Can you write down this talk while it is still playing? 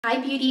Hi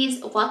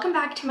beauties, welcome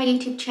back to my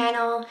YouTube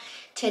channel.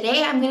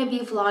 Today I'm going to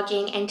be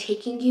vlogging and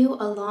taking you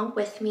along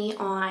with me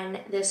on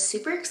this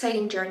super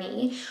exciting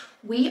journey.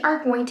 We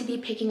are going to be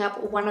picking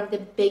up one of the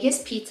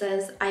biggest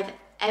pizzas I've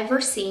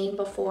ever seen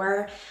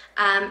before,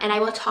 and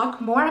I will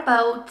talk more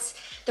about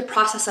the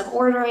process of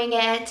ordering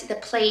it, the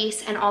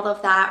place, and all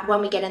of that when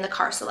we get in the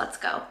car, so let's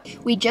go.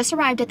 We just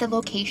arrived at the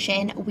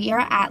location. We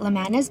are at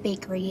Lamanna's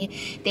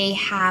Bakery. They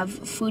have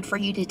food for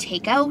you to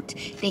take out.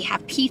 They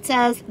have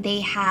pizzas.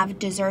 They have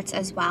desserts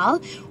as well.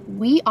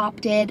 We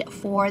opted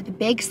for the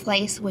big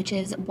slice, which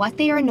is what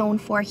they are known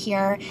for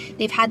here.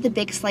 They've had the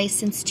big slice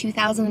since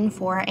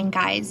 2004, and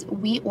guys,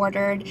 we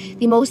ordered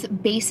the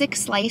most basic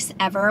slice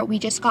ever. We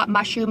just got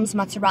mushrooms,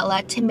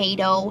 mozzarella,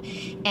 tomato,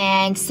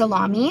 and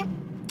salami.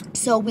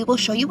 So we will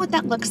show you what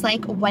that looks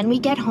like when we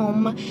get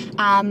home,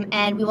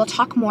 and we will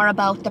talk more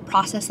about the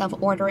process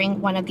of ordering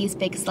one of these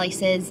big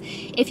slices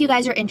if you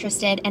guys are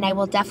interested, and I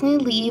will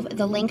definitely leave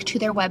the link to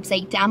their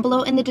website down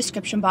below in the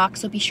description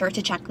box, so be sure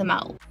to check them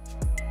out.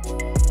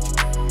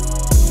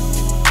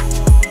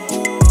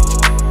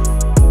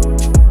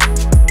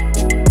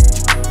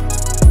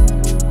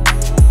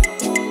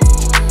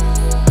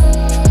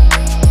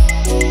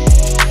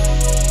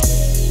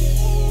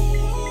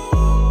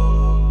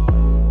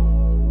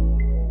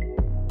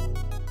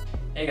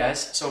 Hey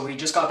guys, so we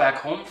just got back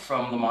home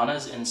from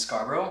Lamanna's in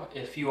Scarborough.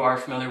 If you are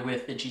familiar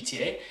with the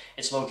GTA,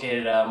 it's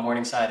located at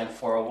Morningside and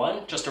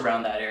 401, just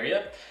around that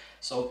area.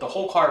 So the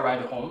whole car ride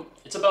home,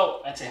 it's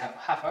about, I'd say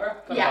half hour,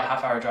 about a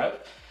half-hour drive.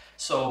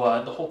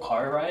 So the whole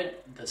car ride,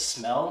 the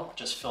smell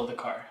just filled the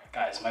car.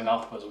 Guys, my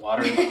mouth was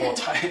watering the whole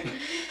time.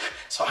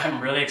 So I'm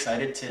really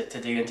excited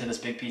to dig into this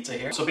big pizza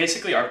here. So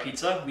basically our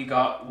pizza we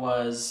got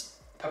was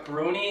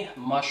pepperoni,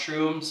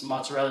 mushrooms,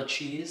 mozzarella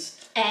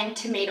cheese. And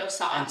tomato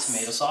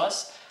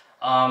sauce.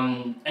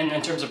 And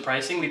in terms of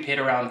pricing, we paid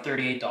around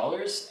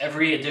 $38.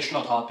 Every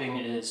additional topping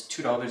is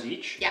 $2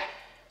 each. Yeah.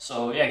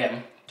 So yeah,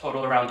 again,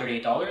 total around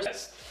 $38.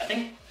 I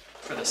think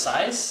for the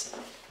size,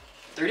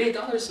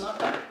 $38 is not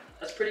bad.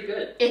 That's pretty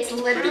good. It's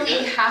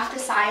literally half the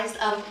size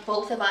of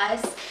both of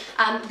us.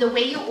 The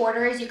way you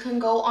order is you can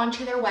go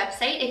onto their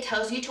website. It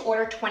tells you to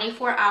order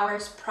 24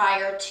 hours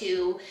prior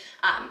to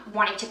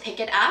wanting to pick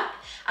it up.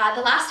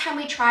 The last time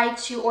we tried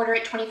to order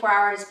it 24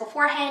 hours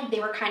beforehand,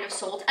 they were kind of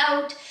sold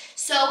out.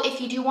 So if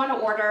you do want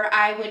to order,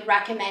 I would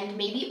recommend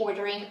maybe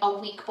ordering a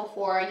week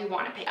before you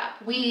want to pick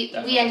up. We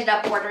ended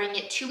up ordering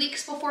it 2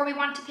 weeks before we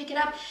wanted to pick it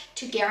up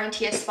to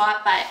guarantee a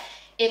spot, but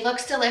it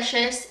looks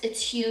delicious,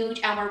 it's huge,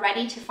 and we're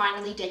ready to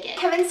finally dig in.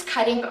 Kevin's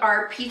cutting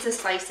our pizza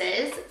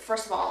slices.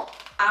 First of all,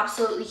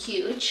 absolutely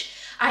huge.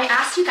 I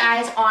asked you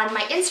guys on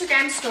my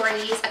Instagram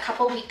stories a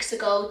couple weeks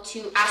ago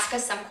to ask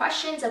us some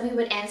questions that we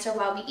would answer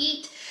while we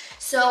eat.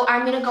 So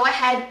I'm gonna go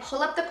ahead,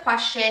 pull up the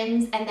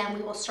questions, and then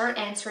we will start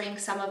answering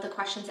some of the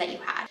questions that you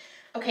had.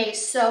 Okay,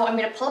 so I'm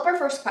gonna pull up our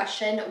first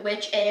question,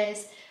 which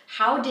is,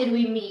 how did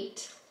we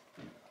meet?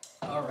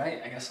 All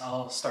right, I guess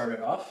I'll start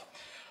it off.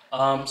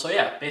 So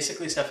yeah,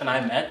 basically Steph and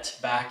I met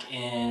back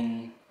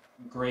in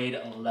grade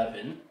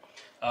 11.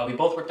 We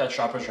both worked at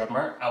Shoppers Drug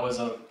Mart. I was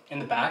in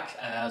the back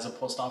as a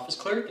post office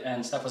clerk,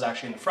 and Steph was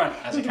actually in the front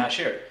as a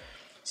cashier.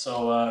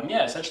 So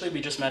yeah, essentially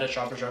we just met at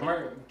Shoppers Drug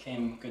Mart,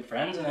 became good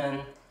friends, and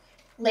then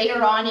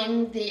later on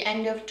in the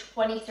end of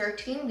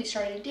 2013, we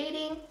started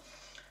dating,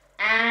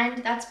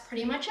 and that's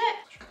pretty much it.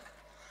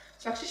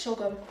 It's actually so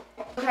good.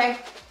 Okay,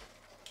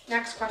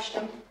 next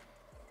question.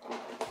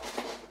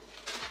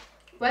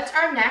 What's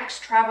our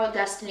next travel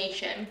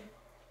destination?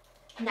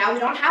 Now, we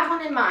don't have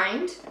one in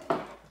mind.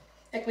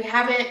 Like, we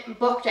haven't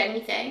booked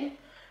anything,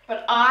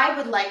 but I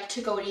would like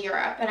to go to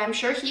Europe, and I'm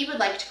sure he would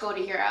like to go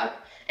to Europe.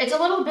 It's a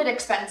little bit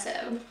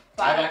expensive,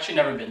 but I've actually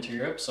never been to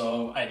Europe,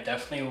 so I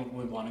definitely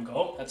would want to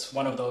go. That's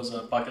one of those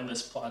bucket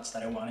list plots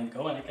that I want to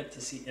go, and I get to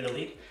see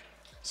Italy.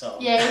 So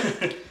yay.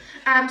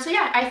 So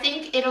yeah, I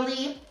think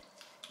Italy,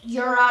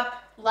 Europe,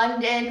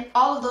 London,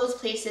 all of those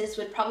places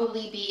would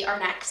probably be our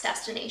next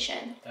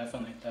destination.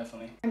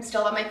 Definitely. I'm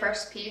still on my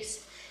first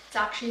piece. It's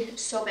actually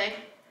so big.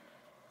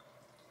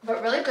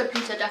 But really good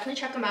pizza, definitely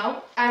check them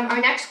out. Our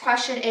next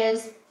question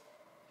is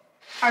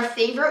our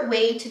favorite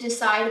way to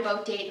decide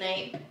about date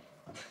night.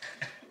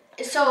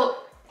 So,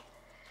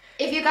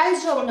 if you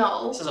guys don't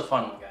know, this is a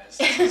fun one,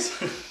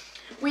 guys.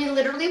 We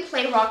literally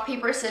play rock,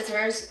 paper,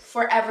 scissors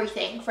for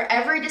everything. For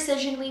every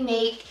decision we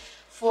make,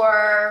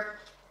 for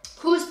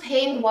who's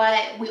paying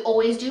what, we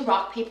always do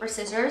rock, paper,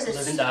 scissors.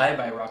 Live and die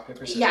by rock,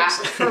 paper, scissors. Yeah,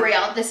 for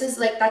real. This is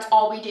like, that's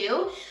all we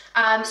do.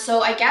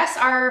 So I guess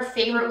our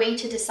favorite way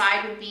to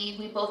decide would be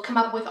we both come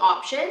up with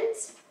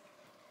options,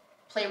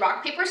 play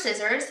rock, paper,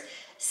 scissors,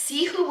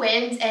 see who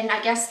wins, and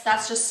I guess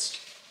that's just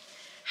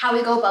how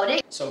we go about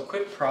it. So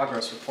quick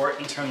progress report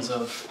in terms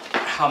of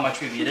how much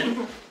we've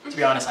eaten. To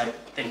be honest, I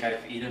think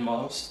I've eaten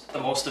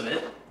the most of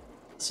it.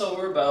 So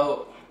we're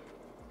about,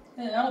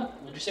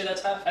 would you say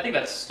that's half? I think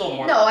that's still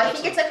more. No, I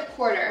think it's like a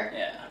quarter.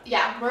 Yeah.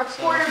 Yeah, we're a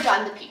quarter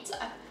done the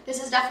pizza.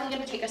 This is definitely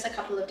gonna take us a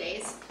couple of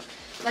days.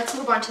 Let's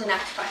move on to the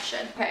next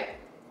question. Okay.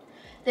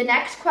 The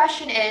next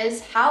question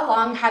is, how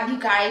long have you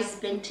guys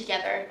been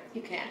together?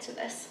 You can answer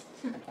this.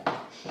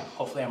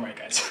 Hopefully I'm right,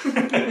 guys.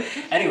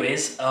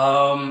 Anyways,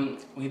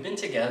 we've been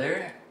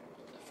together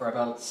for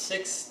about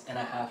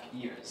 6.5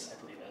 years, I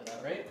believe. Is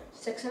that right?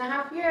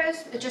 6.5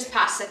 years. It just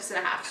passed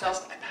 6.5, so.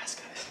 I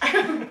passed,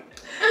 guys.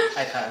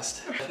 I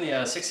passed.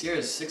 Yeah, 6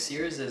 years. 6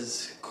 years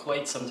is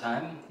quite some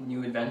time.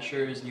 New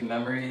adventures, new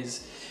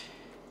memories.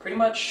 Pretty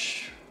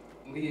much,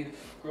 we've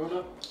grown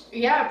up.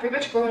 Yeah, pretty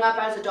much grown up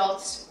as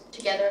adults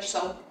together,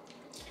 so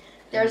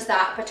there's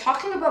that. But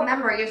talking about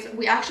memories,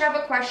 we actually have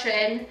a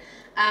question.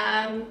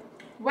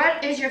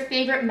 What is your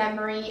favorite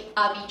memory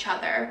of each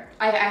other?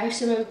 I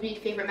assume it would be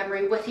favorite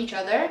memory with each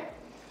other.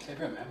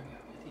 Favorite memory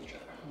with each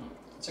other?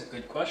 That's a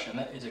good question.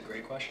 That is a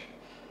great question.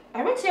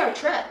 I would say our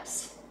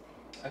trips.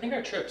 I think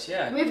our trips,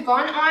 yeah. We've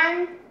gone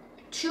on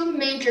 2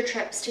 major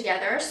trips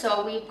together.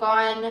 So we've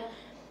gone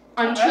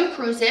on 2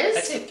 cruises.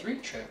 I'd say 3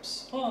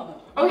 trips.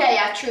 Oh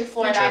yeah, true.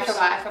 Florida. I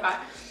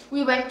forgot.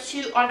 We went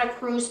on a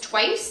cruise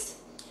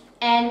twice,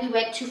 and we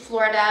went to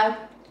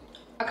Florida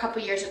a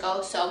couple years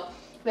ago. So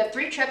we have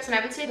 3 trips, and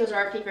I would say those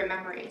are our favorite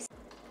memories.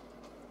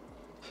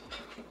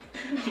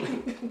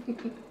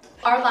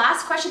 Our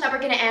last question that we're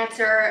going to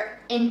answer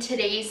in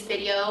today's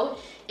video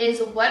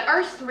is, what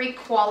are 3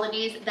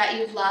 qualities that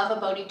you love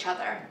about each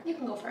other? You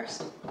can go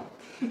first.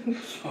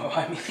 Oh,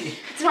 I mean...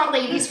 It's not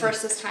ladies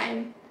first this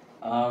time.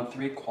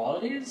 3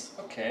 qualities?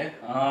 Okay.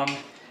 I'm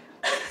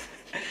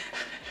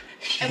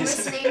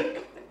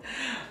listening.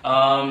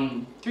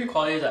 3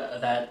 qualities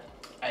that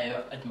I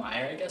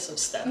admire, I guess, of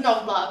Steph.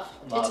 No, love.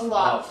 It's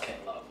love. Okay,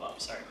 love.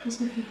 Sorry, guys.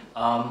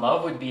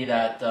 Love would be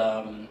that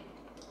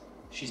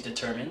she's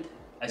determined,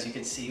 as you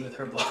can see with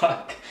her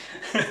blog.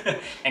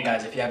 And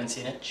guys, if you haven't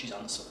seen it, she's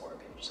on the Sephora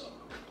page, so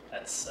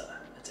that's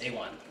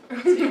A1.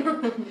 That's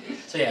A1.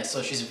 So yeah,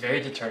 so she's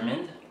very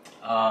determined.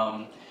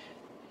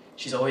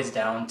 She's always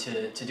down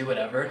to do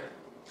whatever,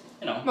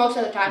 you know. Most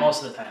of the time.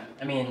 Most of the time.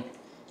 I mean,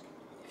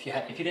 if you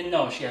didn't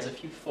know, she has a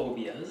few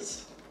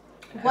phobias.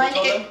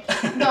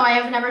 No, I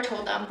have never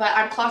told them, but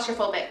I'm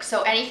claustrophobic,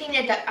 so anything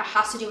that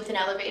has to do with an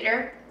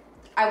elevator,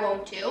 I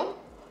won't do.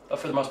 But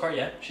for the most part,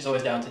 yeah, she's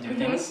always down to do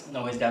things, and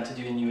always down to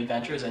do new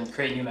adventures and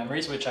create new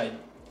memories, which I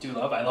do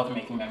love. I love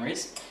making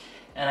memories.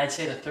 And I'd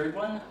say the third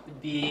one would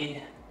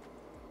be,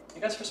 I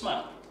guess, her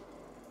smile.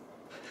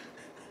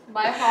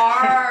 My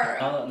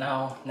heart.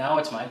 Now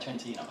it's my turn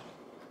to, you know.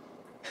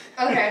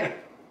 Okay.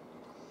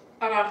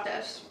 I got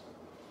this.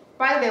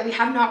 By the way, we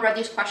have not read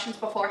these questions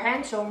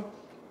beforehand, so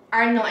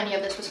I didn't know any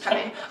of this was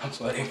coming. I'm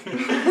sweating.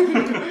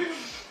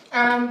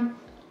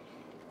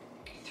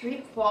 3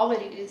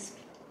 qualities.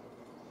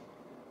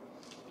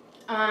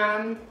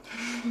 Wow,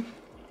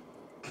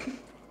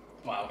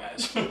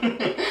 guys.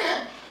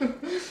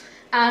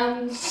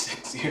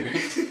 6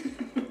 years.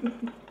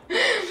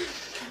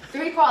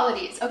 3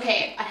 qualities.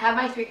 Okay, I have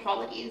my 3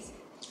 qualities.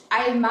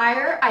 I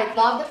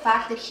love the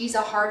fact that he's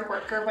a hard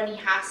worker when he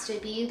has to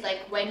be. Like,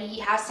 when he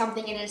has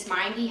something in his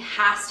mind, he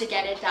has to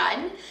get it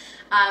done,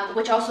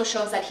 which also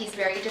shows that he's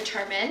very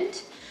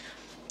determined.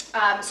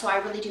 So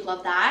I really do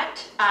love that.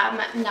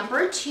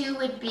 Number 2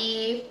 would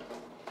be...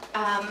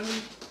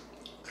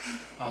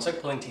 I was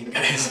like pulling teeth,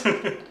 guys.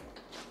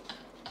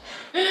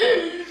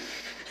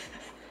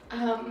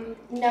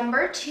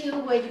 Number 2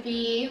 would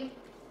be...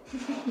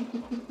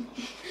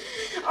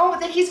 Oh,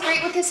 that he's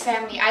great with his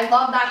family. I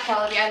love that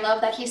quality. I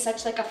love that he's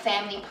such like a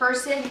family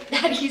person,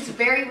 that he's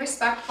very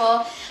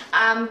respectful,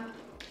 and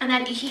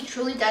that he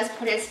truly does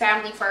put his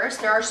family first.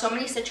 There are so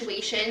many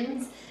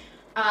situations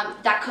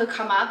that could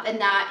come up, and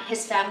that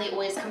his family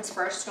always comes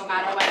first no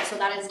matter what. So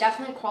that is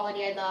definitely a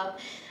quality I love.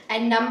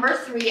 And number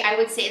 3, I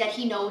would say that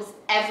he knows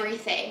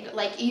everything.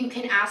 Like, you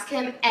can ask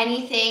him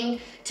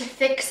anything to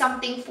fix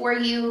something for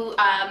you.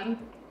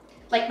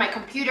 Like my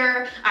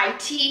computer,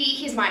 IT,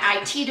 he's my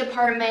IT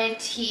department,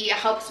 he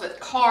helps with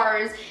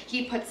cars,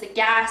 he puts the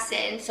gas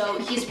in, so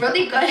he's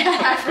really good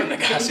at everything. The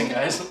gassing,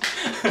 guys.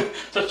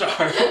 Such a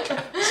hard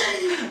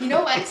task. You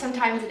know what,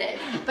 sometimes it is.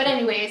 But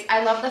anyways,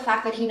 I love the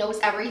fact that he knows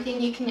everything.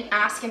 You can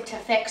ask him to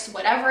fix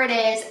whatever it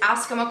is,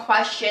 ask him a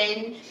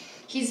question.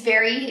 He's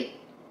very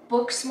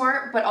book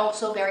smart, but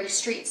also very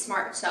street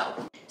smart.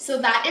 So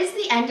that is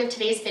the end of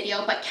today's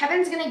video, but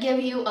Kevin's gonna give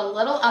you a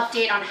little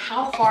update on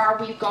how far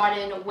we've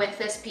gotten with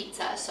this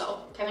pizza. So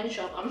Kevin,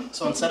 show them.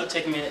 So instead of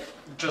taking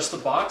just the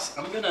box,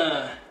 I'm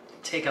gonna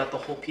take out the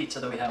whole pizza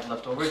that we have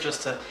left over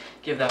just to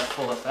give that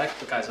full effect.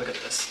 But guys, look at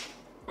this.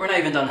 We're not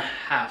even done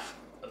half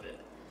of it.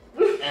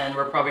 And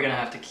we're probably gonna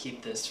have to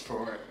keep this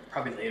for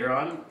probably later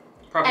on.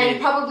 Probably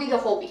the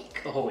whole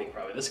week. The whole week,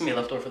 probably. This is gonna be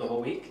left over for the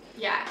whole week.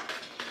 Yeah.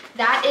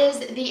 That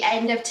is the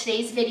end of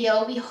today's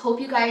video. We hope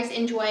you guys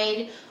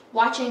enjoyed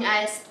watching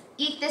us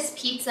eat this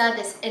pizza,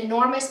 this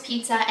enormous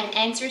pizza, and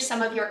answer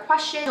some of your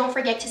questions. Don't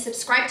forget to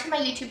subscribe to my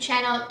YouTube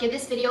channel, give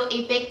this video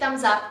a big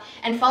thumbs up,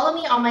 and follow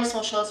me on my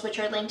socials, which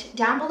are linked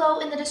down below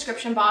in the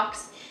description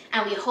box.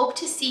 And we hope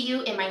to see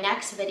you in my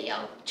next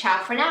video.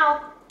 Ciao for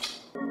now.